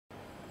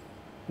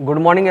Good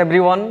morning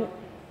everyone.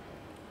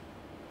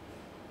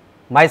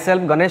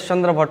 Myself Ganesh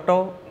Chandra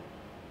Bhatto,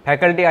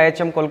 faculty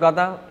IHM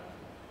Kolkata.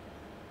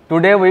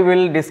 Today we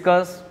will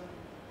discuss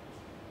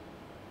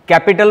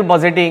capital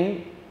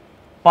budgeting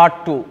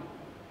part 2.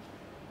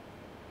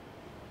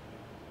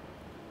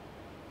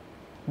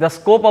 The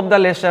scope of the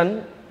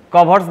lesson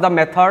covers the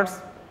methods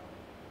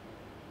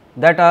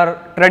that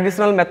are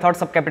traditional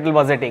methods of capital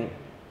budgeting.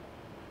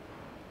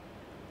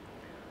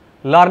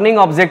 Learning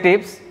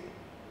objectives.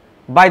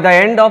 By the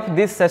end of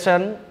this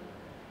session,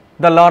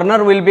 the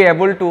learner will be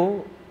able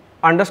to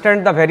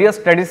understand the various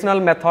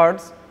traditional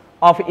methods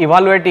of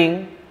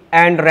evaluating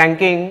and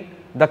ranking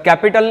the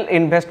capital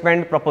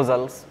investment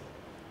proposals.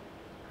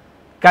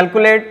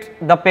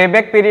 Calculate the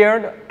payback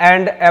period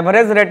and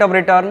average rate of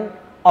return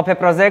of a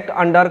project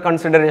under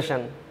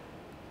consideration.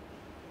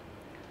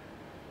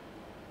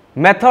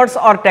 Methods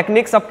or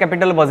techniques of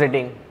capital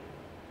budgeting.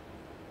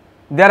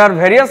 There are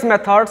various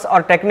methods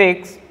or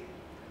techniques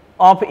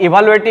of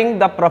evaluating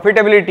the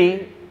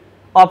profitability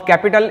of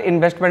capital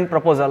investment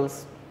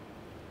proposals.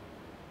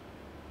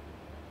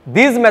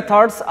 These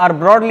methods are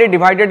broadly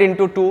divided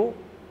into two.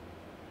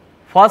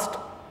 First,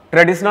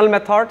 traditional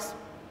methods.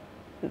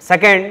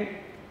 Second,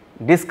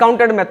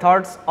 discounted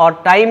methods or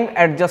time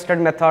adjusted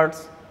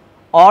methods,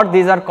 or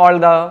these are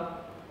called the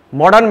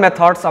modern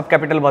methods of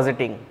capital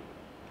budgeting.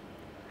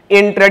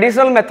 In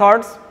traditional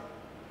methods,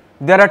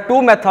 there are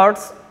two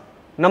methods.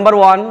 Number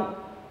one,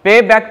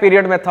 payback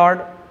period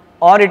method,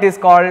 or it is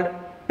called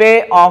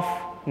payoff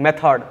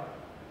method.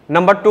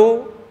 Number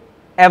two,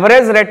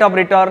 average rate of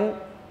return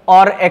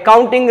or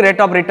accounting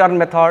rate of return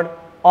method,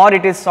 or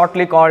it is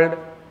shortly called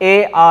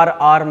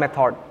ARR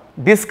method.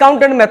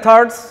 Discounted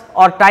methods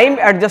or time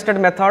adjusted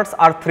methods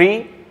are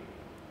three.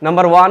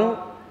 Number one,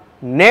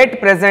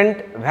 net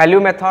present value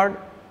method,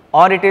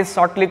 or it is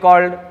shortly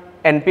called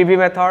NPV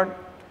method.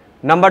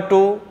 Number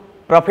two,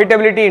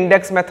 profitability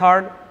index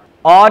method,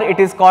 or it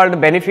is called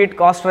benefit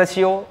cost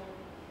ratio.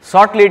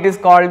 Shortly it is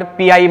called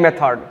PI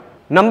method.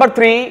 Number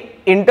three,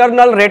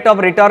 internal rate of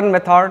return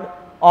method,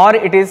 or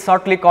it is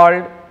shortly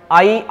called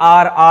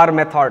IRR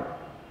method.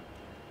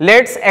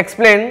 Let's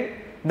explain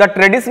the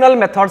traditional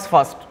methods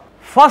first.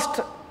 First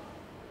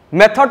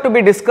method to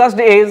be discussed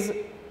is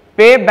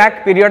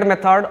payback period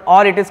method,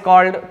 or it is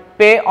called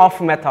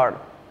payoff method.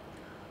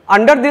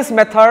 Under this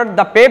method,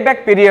 the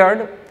payback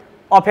period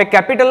of a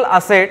capital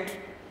asset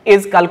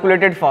is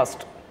calculated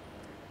first.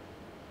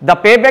 The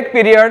payback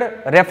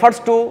period refers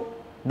to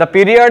the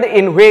period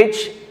in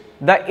which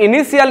the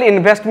initial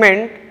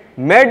investment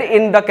made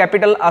in the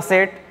capital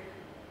asset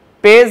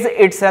pays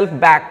itself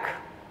back.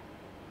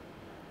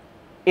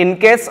 In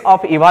case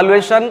of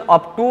evaluation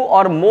of two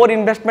or more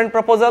investment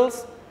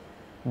proposals,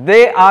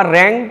 they are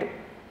ranked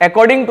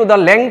according to the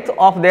length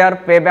of their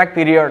payback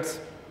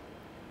periods.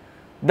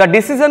 The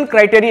decision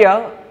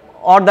criteria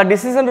or the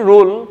decision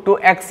rule to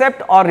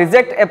accept or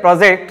reject a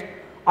project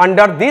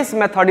under this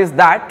method is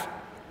that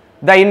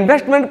the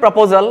investment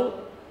proposal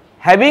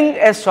having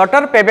a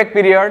shorter payback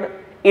period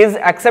is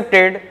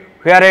accepted,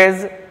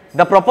 whereas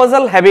the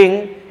proposal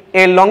having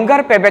a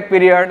longer payback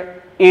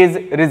period is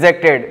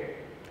rejected.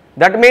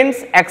 That means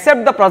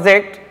accept the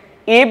project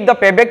if the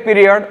payback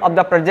period of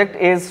the project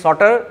is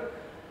shorter,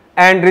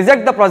 and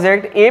reject the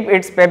project if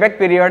its payback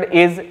period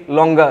is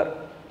longer.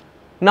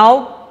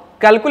 Now,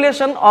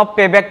 calculation of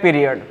payback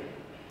period.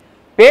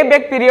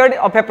 Payback period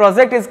of a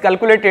project is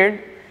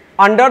calculated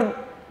under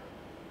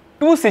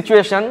two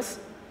situations.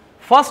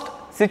 First,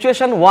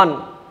 situation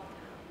 1.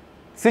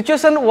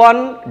 Situation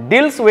 1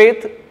 deals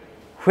with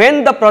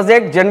when the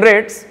project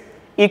generates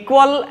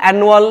equal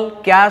annual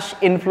cash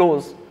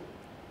inflows.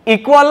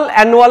 Equal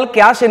annual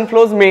cash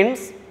inflows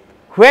means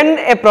when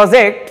a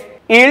project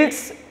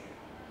yields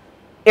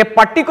a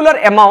particular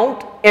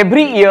amount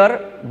every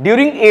year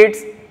during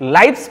its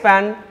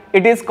lifespan,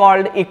 it is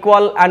called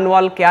equal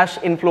annual cash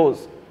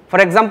inflows. For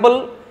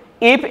example,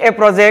 if a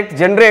project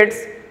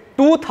generates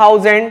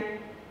 2000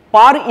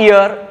 per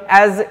year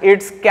as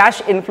its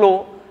cash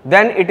inflow,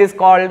 then it is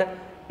called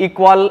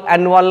equal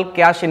annual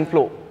cash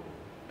inflow.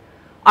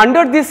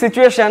 Under this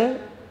situation,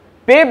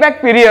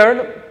 payback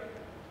period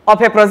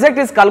of a project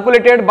is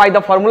calculated by the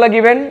formula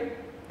given.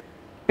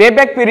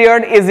 Payback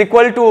period is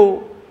equal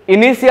to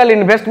initial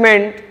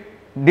investment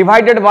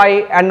divided by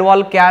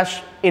annual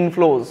cash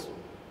inflows.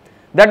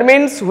 That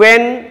means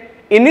when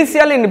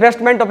initial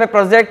investment of a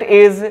project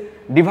is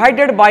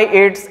divided by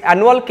its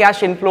annual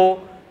cash inflow,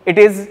 it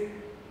is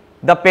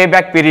the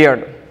payback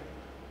period.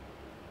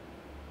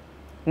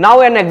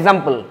 Now an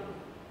example.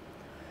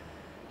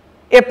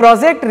 A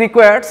project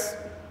requires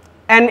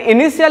an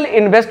initial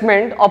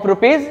investment of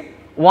rupees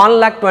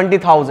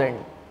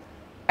 1,20,000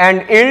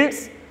 and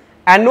yields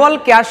annual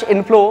cash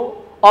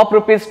inflow of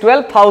rupees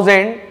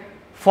 12,000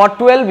 for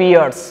 12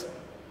 years.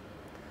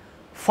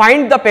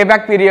 Find the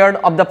payback period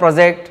of the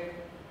project.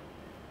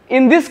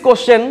 In this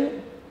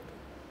question,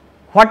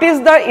 what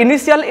is the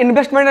initial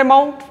investment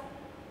amount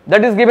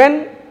that is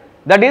given?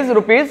 That is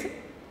rupees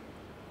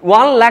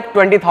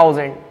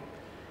 1,20,000.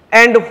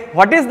 And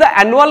what is the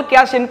annual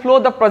cash inflow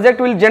the project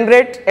will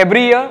generate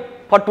every year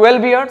for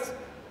 12 years?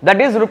 that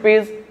is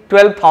rupees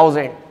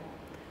 12,000.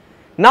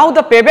 Now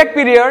the payback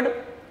period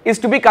is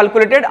to be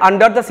calculated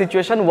under the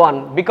situation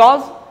 1,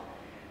 because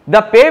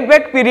the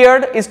payback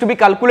period is to be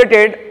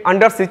calculated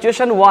under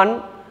situation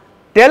 1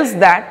 tells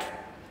that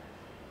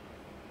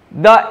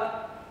the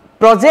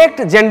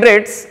project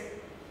generates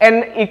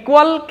an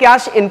equal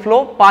cash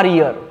inflow per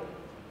year.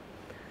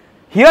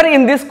 Here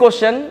in this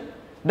question,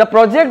 the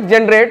project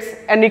generates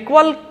an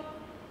equal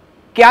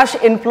cash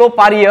inflow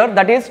per year,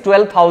 that is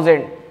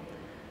 12,000.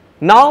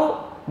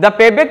 Now the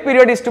payback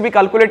period is to be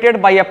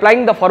calculated by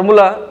applying the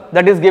formula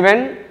that is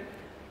given: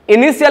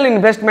 initial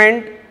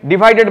investment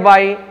divided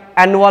by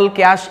annual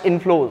cash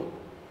inflow.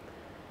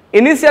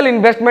 Initial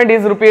investment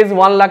is rupees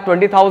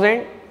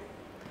 1,20,000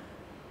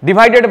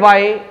 divided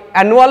by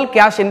annual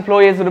cash inflow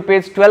is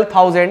rupees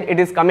 12,000, it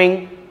is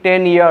coming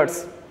 10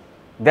 years.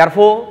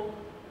 Therefore,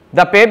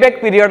 the payback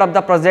period of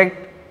the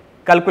project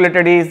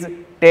calculated is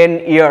 10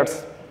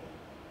 years.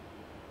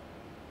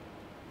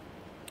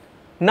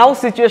 Now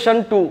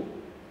situation 2.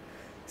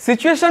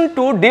 Situation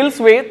 2 deals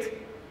with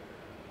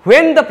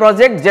when the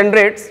project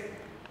generates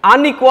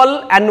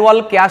unequal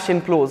annual cash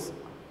inflows.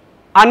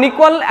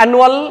 Unequal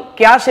annual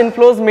cash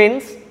inflows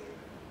means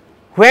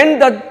when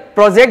the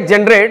project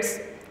generates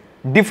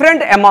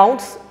different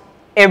amounts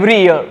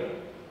every year.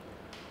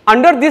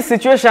 Under this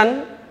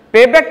situation,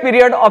 payback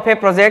period of a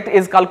project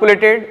is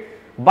calculated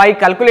by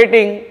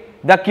calculating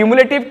the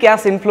cumulative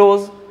cash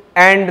inflows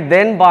and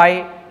then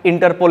by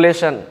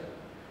interpolation.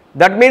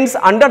 That means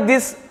under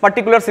this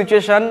particular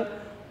situation,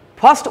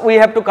 first we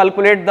have to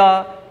calculate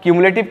the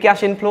cumulative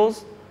cash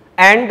inflows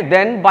and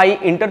then by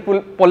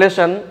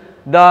interpolation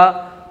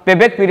the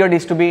payback period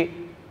is to be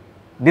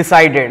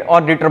decided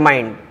or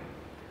determined.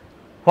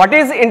 What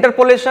is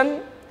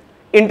interpolation?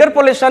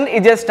 Interpolation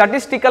is a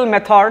statistical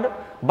method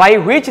by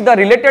which the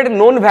related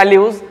known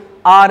values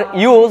are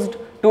used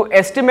to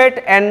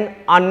estimate an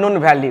unknown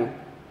value.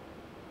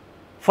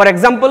 For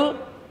example,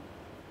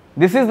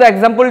 this is the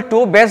example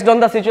 2 based on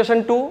the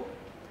situation 2.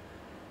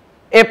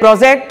 A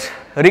project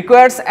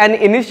requires an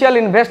initial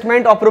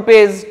investment of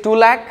rupees 2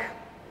 lakh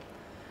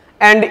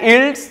and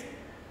yields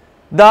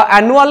the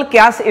annual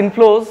cash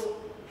inflows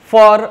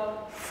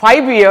for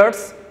 5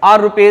 years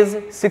are rupees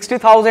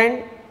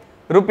 60,000,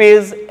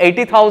 rupees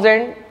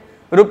 80,000,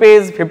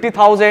 rupees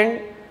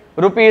 50,000,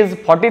 rupees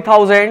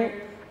 40,000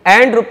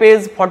 and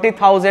rupees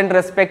 40,000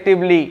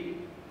 respectively.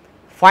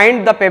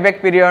 Find the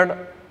payback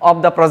period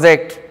of the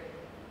project.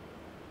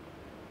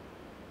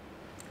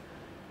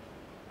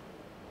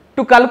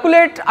 To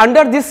calculate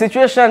under this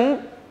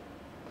situation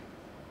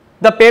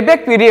the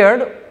payback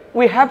period,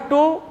 we have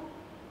to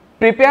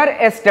prepare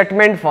a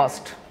statement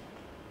first,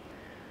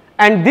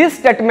 and this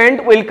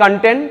statement will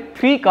contain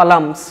 3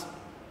 columns.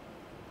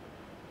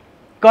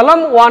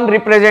 Column 1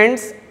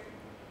 represents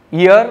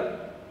year,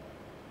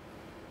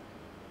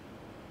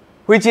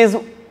 which is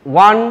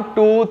 1,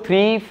 2,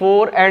 3,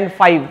 4 and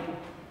 5.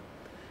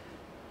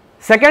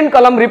 Second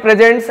column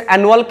represents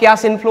annual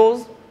cash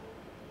inflows.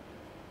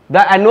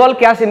 The annual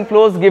cash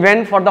inflows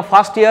given for the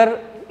first year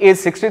is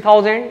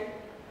 60,000,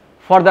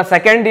 for the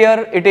second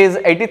year it is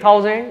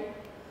 80,000,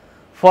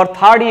 for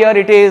third year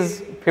it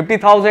is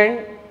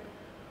 50,000,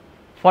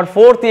 for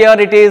fourth year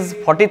it is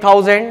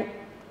 40,000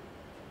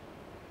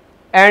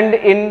 and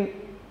in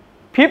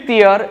fifth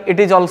year it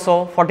is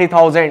also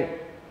 40,000.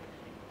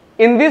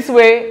 In this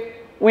way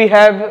we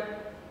have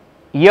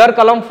year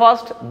column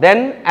first,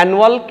 then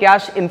annual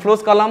cash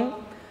inflows column,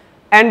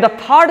 and the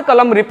third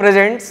column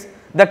represents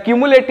the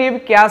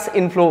cumulative cash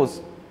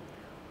inflows.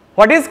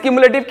 What is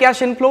cumulative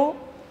cash inflow?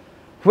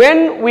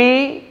 When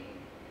we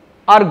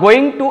are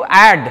going to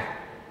add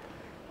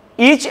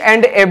each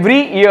and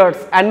every year's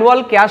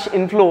annual cash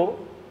inflow,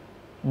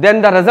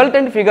 then the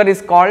resultant figure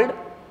is called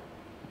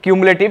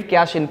cumulative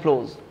cash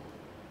inflows.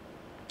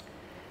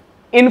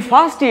 In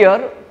first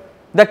year,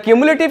 the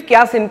cumulative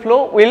cash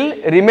inflow will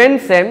remain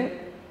same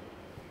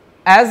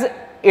as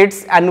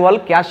its annual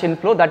cash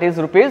inflow, that is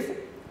rupees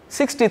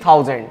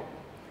 60,000.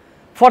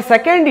 For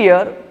second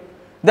year,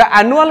 the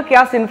annual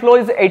cash inflow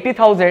is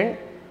 80,000,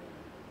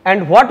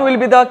 and what will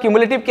be the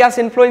cumulative cash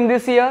inflow in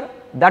this year?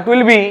 That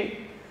will be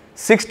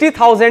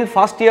 60,000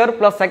 first year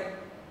plus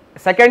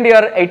second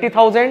year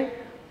 80,000.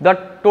 The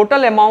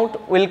total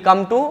amount will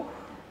come to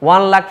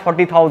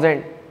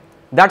 1,40,000.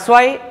 That is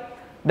why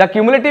the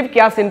cumulative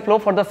cash inflow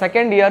for the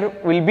second year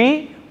will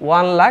be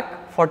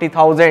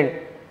 1,40,000.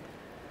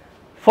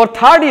 For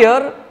third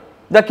year,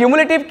 the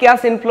cumulative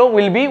cash inflow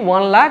will be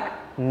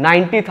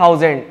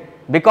 1,90,000,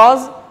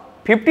 because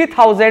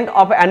 50,000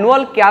 of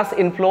annual cash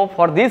inflow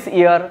for this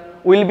year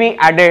will be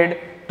added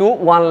to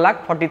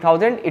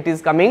 1,40,000. It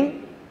is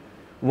coming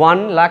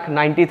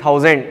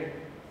 1,90,000.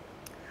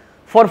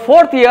 For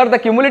fourth year, the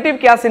cumulative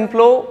cash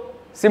inflow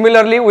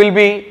similarly will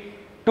be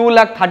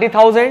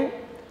 2,30,000,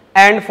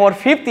 and for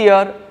fifth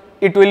year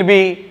it will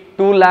be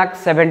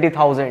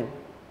 2,70,000.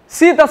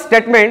 See the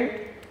statement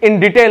in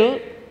detail.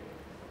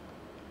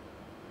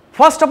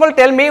 First of all,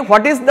 tell me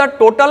what is the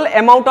total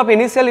amount of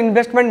initial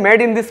investment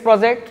made in this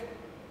project?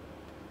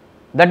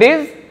 That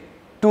is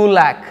 2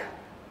 lakh.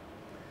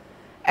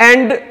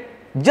 And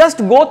just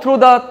go through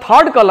the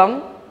third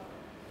column,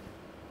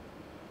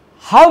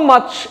 how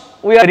much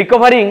we are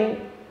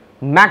recovering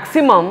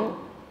maximum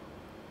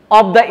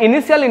of the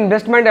initial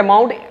investment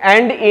amount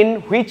and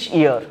in which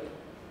year.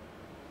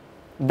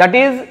 That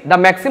is, the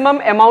maximum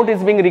amount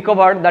is being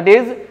recovered, that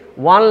is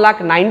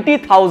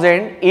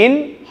 1,90,000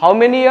 in how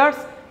many years?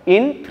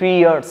 In 3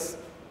 years.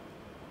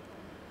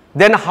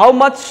 Then how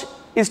much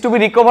is to be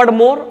recovered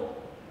more?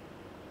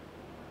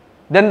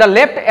 Then the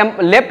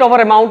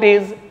leftover amount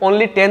is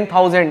only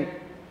 10,000,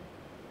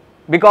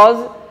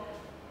 because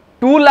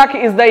 2 lakh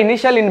is the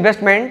initial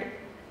investment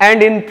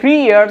and in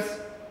 3 years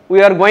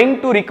we are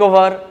going to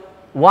recover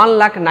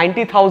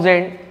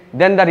 1,90,000.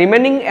 Then the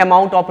remaining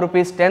amount of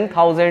rupees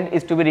 10,000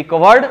 is to be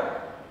recovered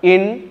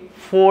in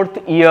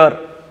 4th year.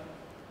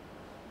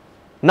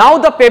 Now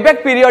the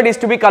payback period is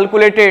to be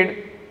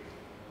calculated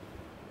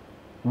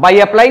by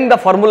applying the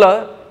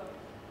formula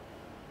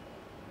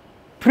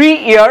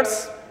 3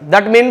 years,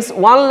 that means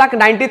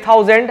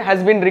 1,90,000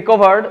 has been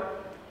recovered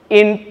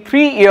in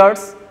 3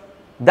 years,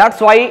 that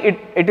is why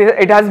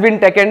it has been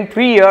taken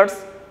 3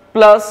 years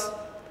plus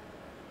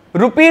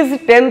rupees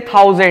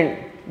 10,000,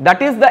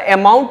 that is the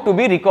amount to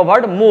be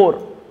recovered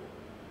more,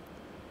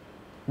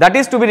 that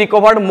is to be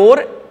recovered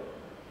more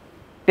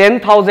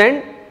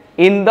 10,000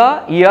 in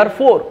the year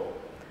 4,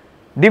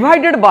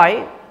 divided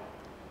by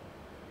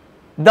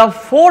the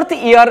 4th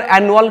year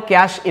annual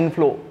cash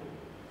inflow.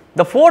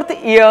 The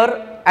 4th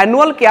year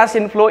annual cash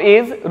inflow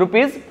is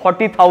rupees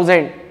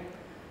 40,000.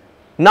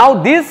 Now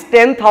this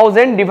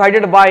 10,000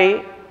 divided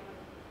by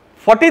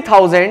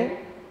 40,000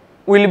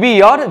 will be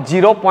your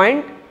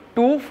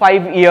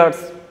 0.25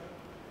 years.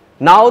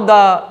 Now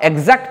the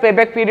exact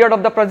payback period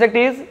of the project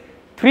is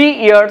 3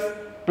 years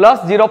plus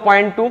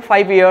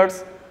 0.25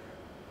 years,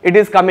 it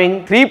is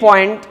coming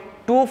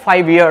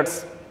 3.25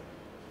 years.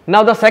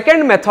 Now the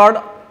second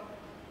method,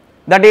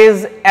 that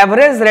is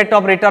average rate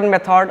of return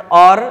method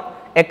or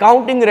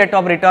accounting rate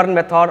of return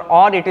method,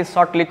 or it is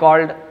shortly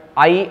called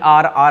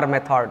IRR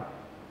method.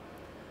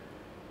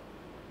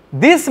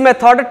 This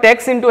method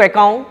takes into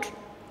account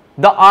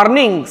the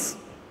earnings,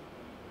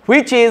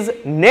 which is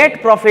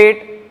net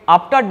profit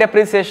after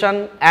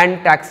depreciation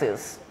and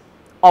taxes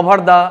over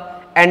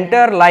the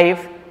entire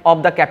life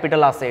of the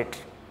capital asset.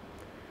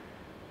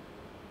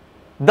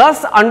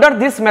 Thus, under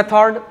this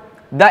method,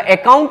 the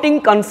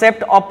accounting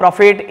concept of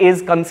profit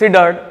is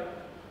considered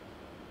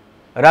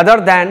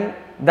rather than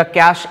the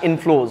cash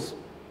inflows.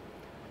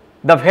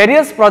 The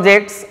various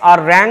projects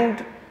are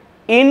ranked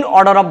in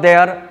order of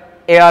their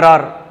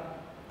ARR.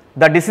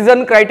 The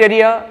decision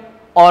criteria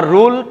or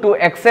rule to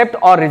accept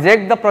or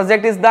reject the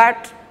project is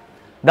that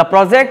the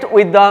project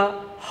with the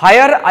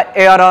higher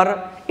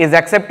ARR is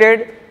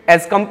accepted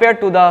as compared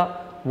to the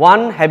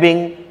one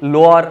having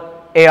lower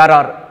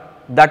ARR.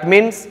 That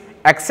means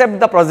accept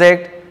the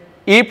project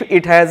if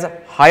it has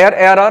higher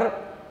ARR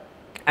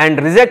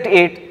and reject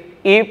it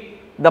if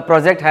the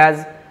project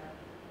has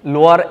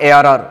lower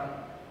ARR.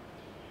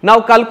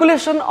 Now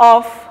calculation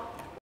of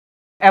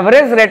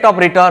average rate of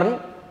return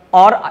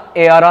or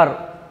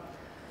ARR.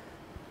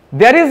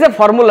 There is a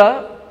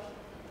formula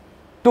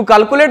to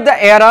calculate the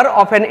ARR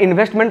of an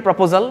investment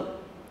proposal.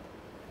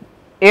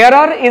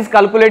 ARR is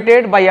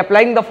calculated by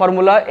applying the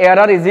formula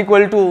ARR is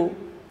equal to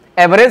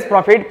average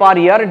profit per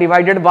year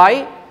divided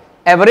by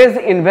average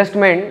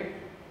investment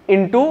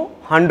into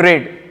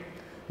 100.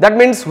 That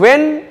means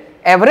when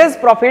average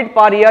profit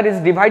per year is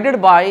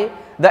divided by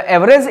the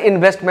average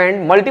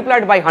investment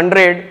multiplied by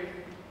 100,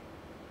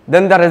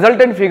 then the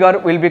resultant figure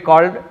will be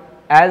called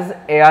as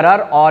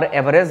ARR or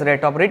average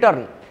rate of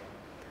return,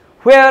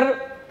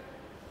 where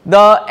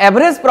the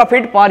average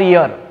profit per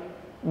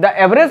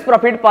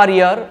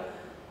year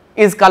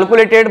is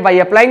calculated by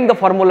applying the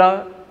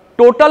formula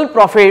total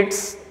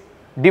profits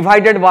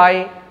divided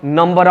by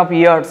number of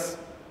years,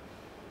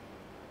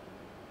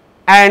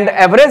 and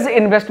average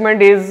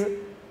investment is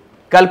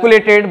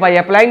calculated by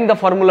applying the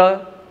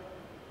formula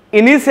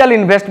initial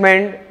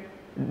investment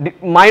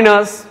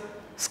minus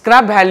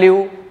scrap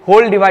value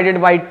whole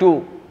divided by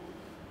 2.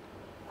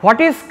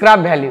 What is scrap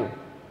value?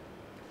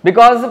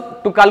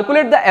 Because to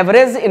calculate the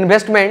average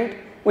investment,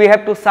 we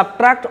have to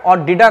subtract or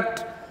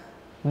deduct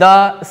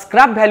the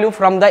scrap value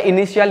from the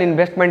initial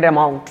investment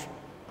amount.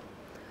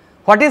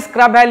 What is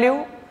scrap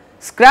value?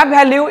 Scrap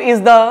value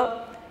is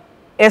the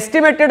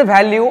estimated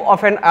value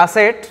of an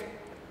asset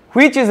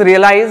which is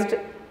realized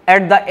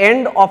at the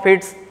end of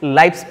its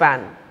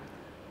lifespan.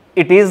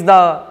 It is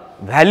the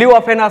value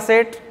of an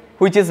asset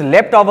which is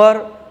left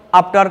over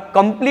after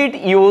complete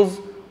use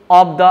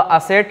of the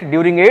asset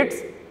during its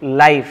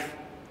life.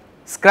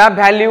 Scrap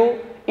value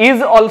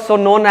is also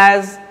known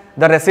as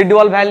the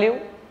residual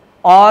value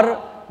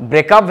or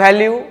breakup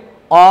value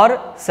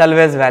or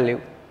salvage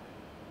value.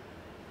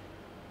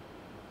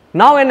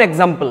 Now an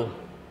example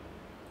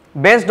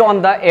based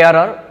on the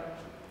ARR.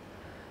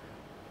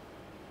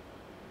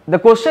 The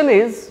question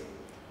is,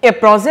 a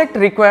project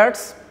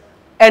requires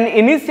an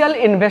initial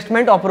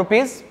investment of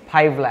rupees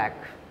 5 lakh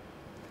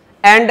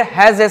and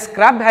has a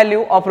scrap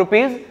value of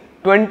rupees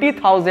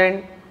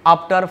 20,000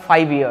 after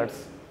 5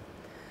 years.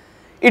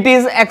 it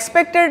is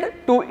expected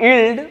to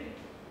yield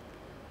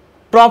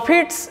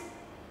profits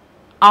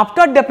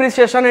after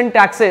depreciation and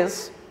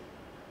taxes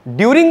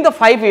during the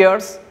 5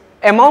 years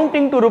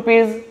amounting to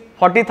rupees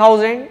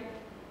 40,000,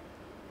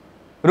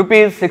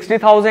 rupees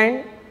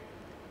 60,000,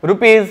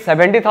 rupees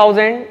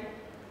 70,000,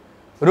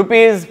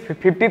 rupees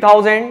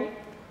 50,000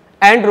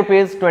 and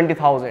rupees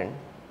 20,000.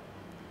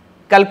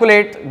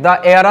 Calculate the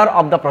ARR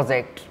of the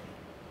project.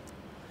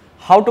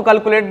 How to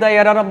calculate the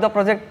ARR of the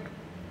project?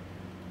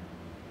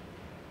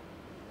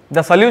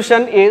 The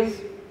solution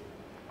is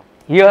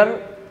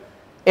here.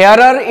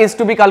 ARR is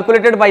to be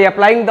calculated by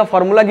applying the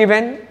formula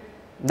given,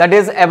 that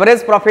is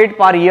average profit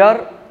per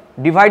year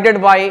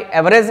divided by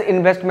average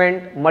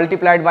investment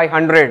multiplied by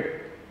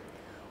 100,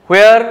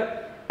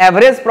 where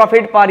average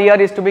profit per year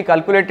is to be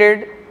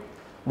calculated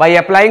by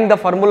applying the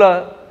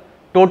formula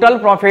total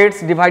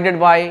profits divided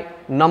by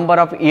number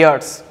of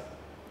years.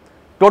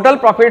 Total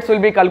profits will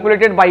be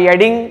calculated by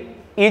adding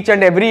each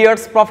and every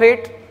year's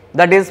profit,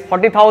 that is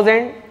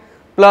 40,000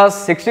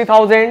 plus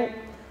 60,000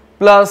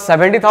 plus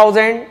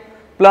 70,000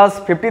 plus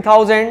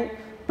 50,000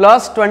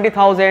 plus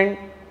 20,000,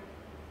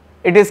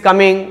 it is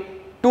coming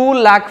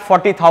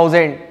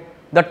 2,40,000.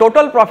 The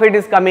total profit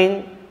is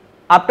coming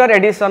after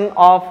addition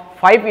of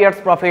 5 years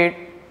profit,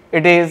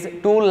 it is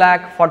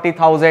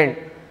 2,40,000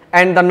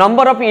 and the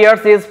number of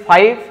years is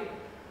 5,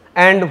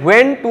 and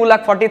when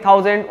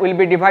 2,40,000 will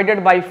be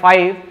divided by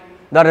 5,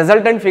 the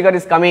resultant figure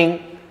is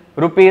coming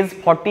rupees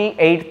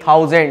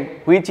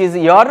 48,000, which is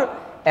your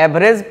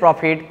average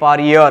profit per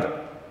year.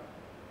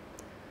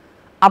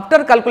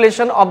 After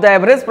calculation of the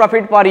average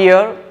profit per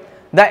year,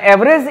 the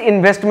average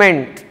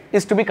investment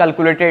is to be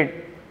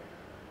calculated.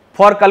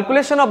 For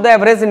calculation of the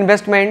average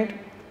investment,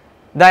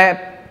 the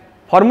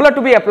formula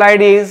to be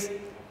applied is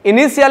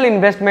initial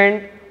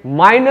investment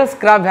minus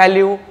scrap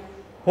value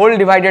whole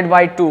divided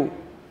by 2.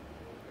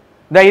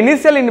 The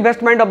initial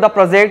investment of the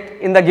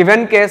project in the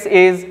given case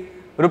is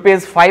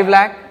rupees 5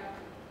 lakh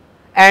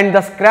and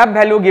the scrap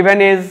value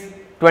given is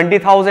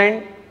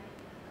 20,000.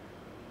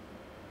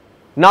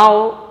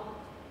 Now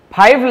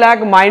 5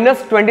 lakh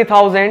minus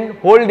 20,000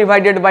 whole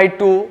divided by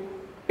 2,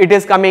 it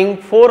is coming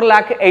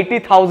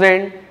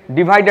 4,80,000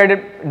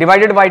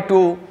 divided by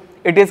 2,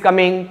 it is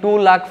coming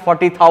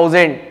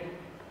 2,40,000.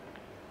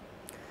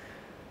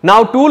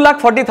 Now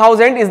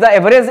 2,40,000 is the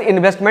average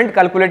investment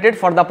calculated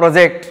for the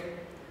project.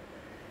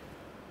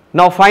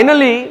 Now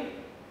finally,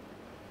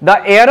 the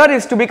ARR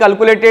is to be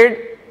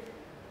calculated,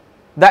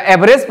 the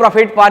average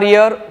profit per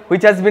year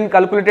which has been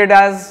calculated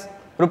as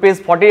rupees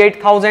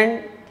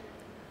 48,000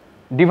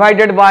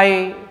 divided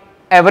by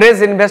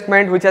average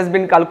investment which has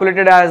been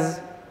calculated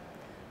as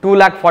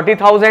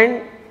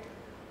 2,40,000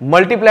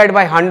 multiplied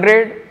by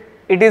 100,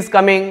 it is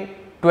coming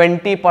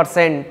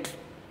 20%.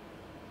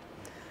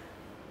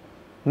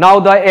 Now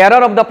the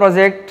ARR of the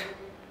project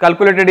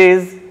calculated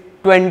is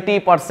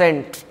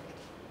 20%.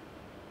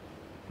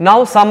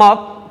 Now sum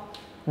up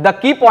the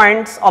key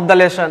points of the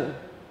lesson.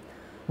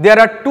 There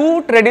are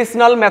two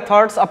traditional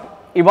methods of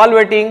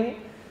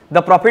evaluating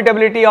the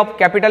profitability of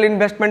capital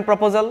investment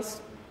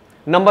proposals.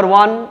 Number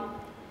one,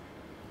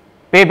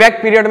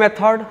 payback period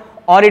method,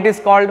 or it is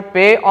called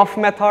payoff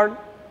method,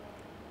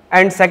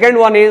 and second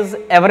one is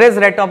average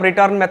rate of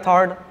return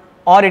method,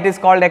 or it is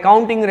called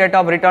accounting rate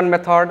of return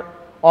method,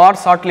 or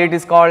shortly it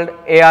is called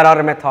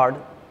ARR method.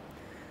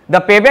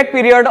 The payback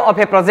period of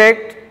a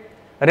project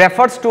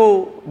refers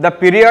to the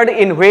period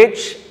in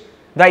which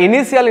the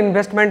initial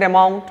investment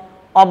amount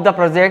of the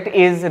project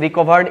is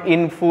recovered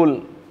in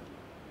full.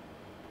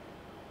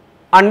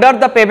 Under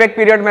the payback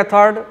period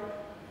method,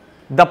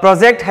 the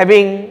project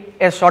having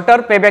a shorter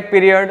payback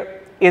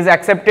period is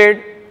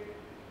accepted,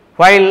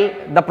 while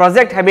the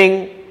project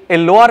having a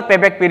lower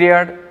payback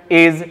period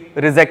is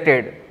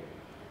rejected.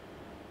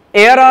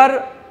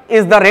 ARR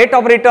is the rate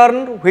of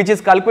return which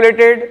is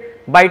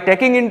calculated by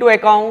taking into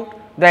account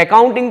the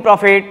accounting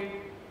profit,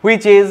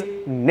 which is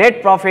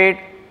net profit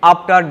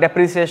after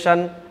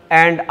depreciation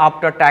and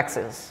after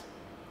taxes.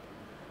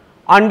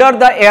 Under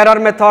the ARR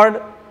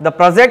method, the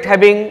project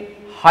having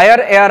higher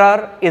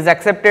ARR is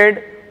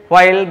accepted,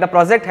 while the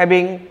project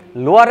having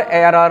lower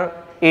ARR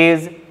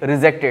is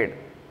rejected.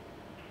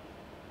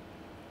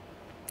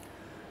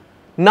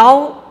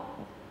 Now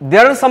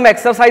there are some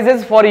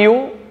exercises for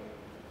you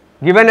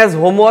given as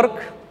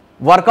homework.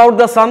 Work out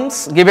the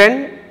sums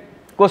given.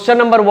 Question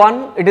number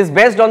 1, it is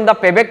based on the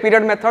payback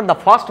period method, the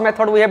first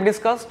method we have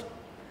discussed.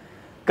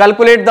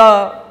 Calculate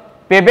the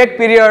payback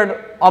period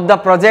of the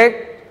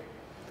project.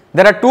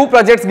 There are two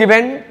projects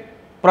given,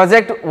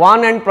 project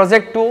 1 and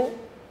project 2,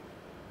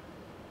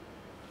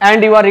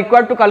 and you are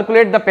required to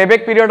calculate the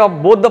payback period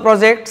of both the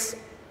projects.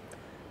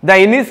 The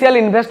initial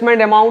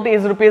investment amount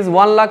is rupees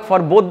 1 lakh for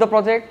both the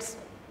projects,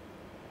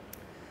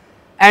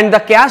 and the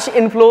cash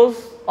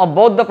inflows of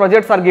both the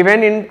projects are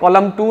given in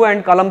column 2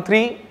 and column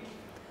 3.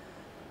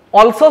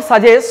 Also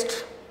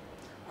suggest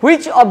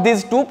which of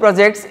these two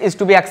projects is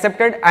to be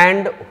accepted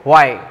and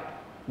why.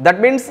 That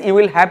means you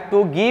will have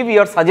to give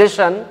your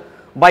suggestion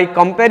by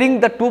comparing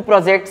the two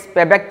projects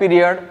payback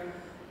period,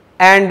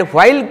 and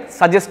while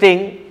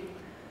suggesting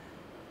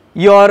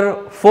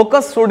your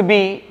focus should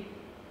be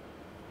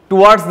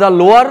towards the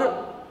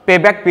lower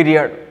payback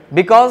period,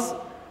 because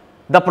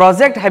the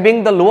project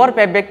having the lower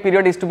payback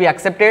period is to be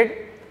accepted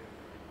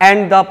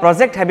and the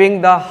project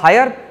having the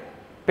higher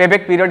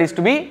payback period is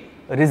to be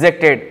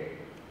rejected.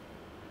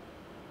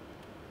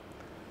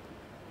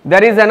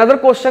 There is another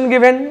question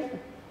given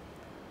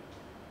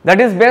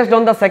that is based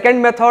on the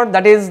second method,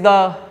 that is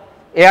the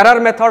ARR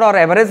method or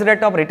average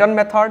rate of return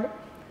method.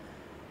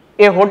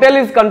 A hotel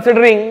is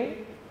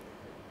considering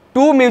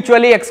two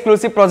mutually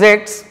exclusive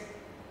projects.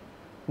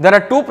 There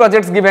are two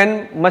projects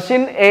given,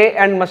 machine A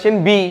and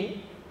machine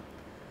B,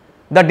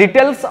 the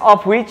details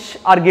of which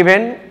are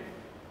given,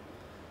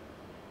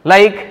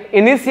 like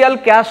initial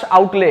cash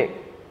outlay.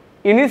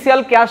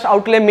 Initial cash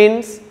outlay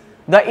means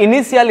the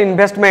initial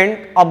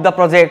investment of the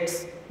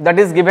projects, that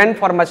is given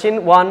for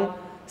machine 1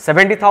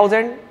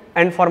 70,000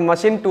 and for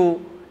machine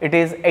 2 it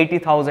is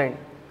 80,000.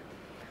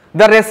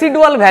 The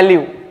residual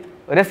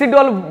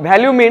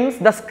value means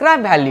the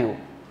scrap value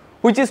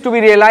which is to be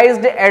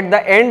realized at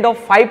the end of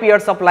 5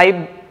 years of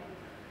life.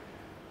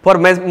 For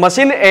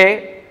machine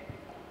A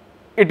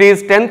it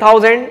is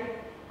 10,000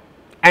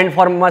 and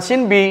for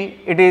machine B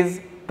it is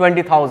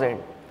 20,000.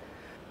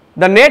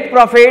 The net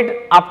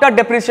profit after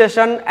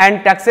depreciation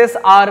and taxes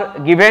are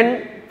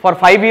given for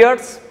 5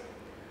 years.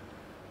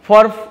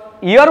 For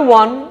year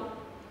 1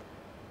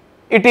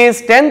 it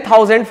is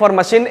 10,000 for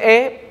machine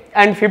A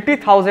and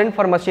 50,000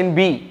 for machine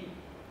B.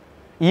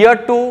 Year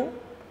 2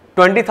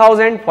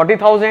 20,000,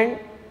 40,000.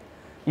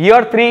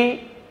 Year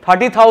 3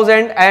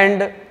 30,000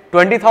 and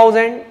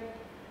 20,000.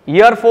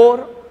 Year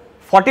 4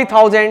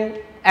 40,000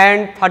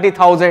 and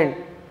 30,000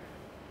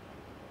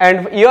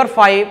 and year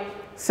 5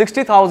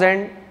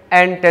 60,000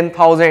 and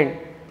 10,000.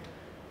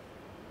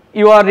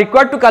 You are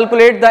required to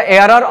calculate the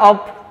ARR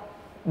of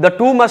the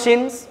two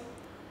machines.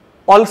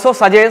 Also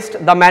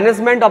suggest the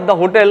management of the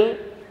hotel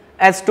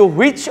as to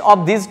which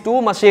of these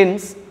two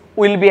machines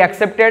will be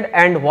accepted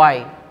and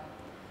why.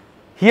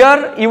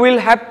 Here you will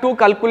have to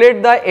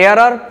calculate the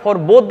ARR for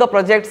both the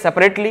projects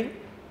separately.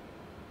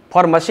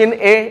 For machine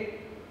A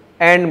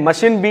and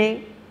machine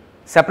B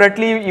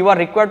separately, you are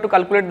required to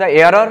calculate the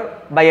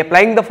ARR by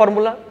applying the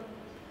formula.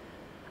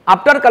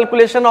 After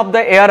calculation of the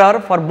ARR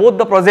for both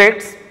the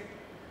projects,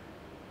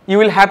 you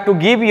will have to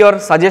give your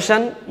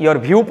suggestion, your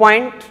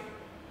viewpoint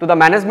to the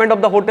management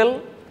of the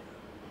hotel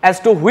as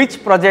to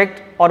which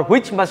project or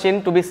which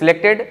machine to be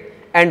selected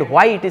and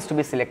why it is to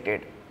be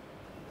selected.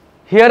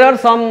 Here are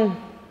some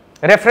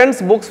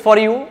reference books for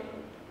you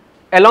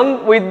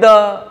along with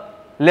the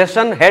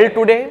lesson held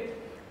today.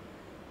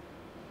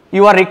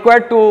 You are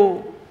required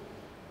to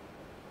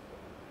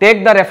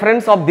take the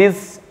reference of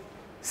these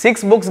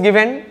 6 books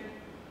given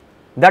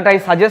that I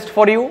suggest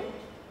for you.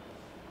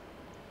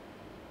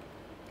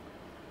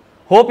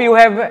 Hope you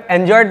have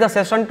enjoyed the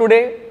session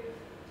today.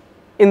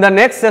 In the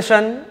next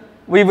session,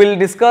 we will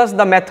discuss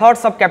the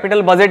methods of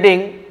capital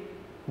budgeting,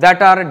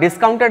 that are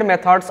discounted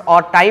methods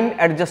or time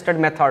adjusted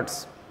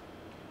methods.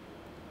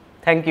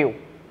 Thank you.